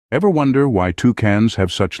Ever wonder why toucans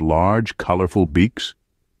have such large, colorful beaks?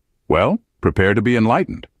 Well, prepare to be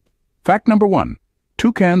enlightened. Fact number 1.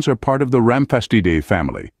 Toucans are part of the Rainforestidae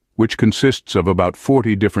family, which consists of about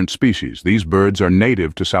 40 different species. These birds are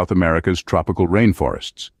native to South America's tropical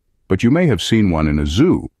rainforests. But you may have seen one in a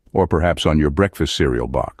zoo, or perhaps on your breakfast cereal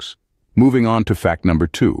box. Moving on to fact number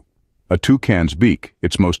 2. A toucan's beak,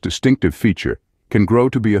 its most distinctive feature, can grow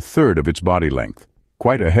to be a third of its body length.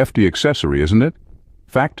 Quite a hefty accessory, isn't it?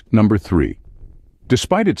 Fact number 3.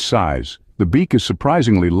 Despite its size, the beak is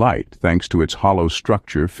surprisingly light thanks to its hollow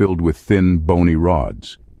structure filled with thin, bony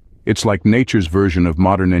rods. It's like nature's version of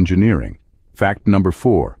modern engineering. Fact number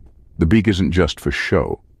 4. The beak isn't just for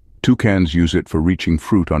show. Toucans use it for reaching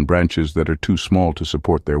fruit on branches that are too small to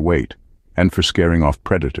support their weight, and for scaring off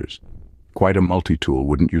predators. Quite a multi-tool,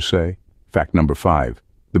 wouldn't you say? Fact number 5.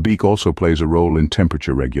 The beak also plays a role in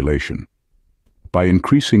temperature regulation. By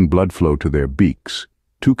increasing blood flow to their beaks,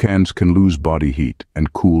 toucans can lose body heat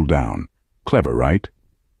and cool down. Clever, right?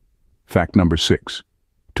 Fact number 6.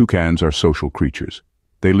 Toucans are social creatures.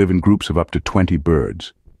 They live in groups of up to 20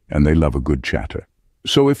 birds, and they love a good chatter.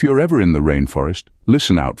 So if you're ever in the rainforest,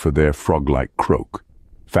 listen out for their frog-like croak.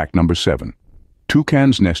 Fact number 7.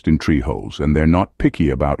 Toucans nest in tree holes, and they're not picky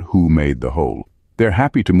about who made the hole. They're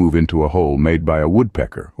happy to move into a hole made by a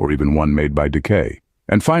woodpecker, or even one made by decay.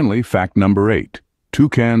 And finally, fact number 8.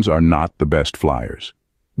 Toucans are not the best flyers.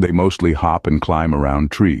 They mostly hop and climb around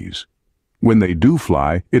trees. When they do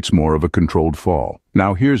fly, it's more of a controlled fall.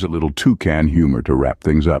 Now here's a little toucan humor to wrap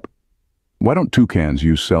things up. Why don't toucans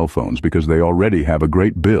use cell phones? Because they already have a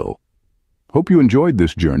great bill. Hope you enjoyed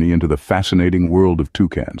this journey into the fascinating world of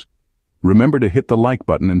toucans. Remember to hit the like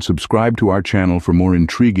button and subscribe to our channel for more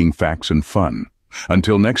intriguing facts and fun.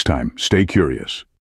 Until next time, stay curious.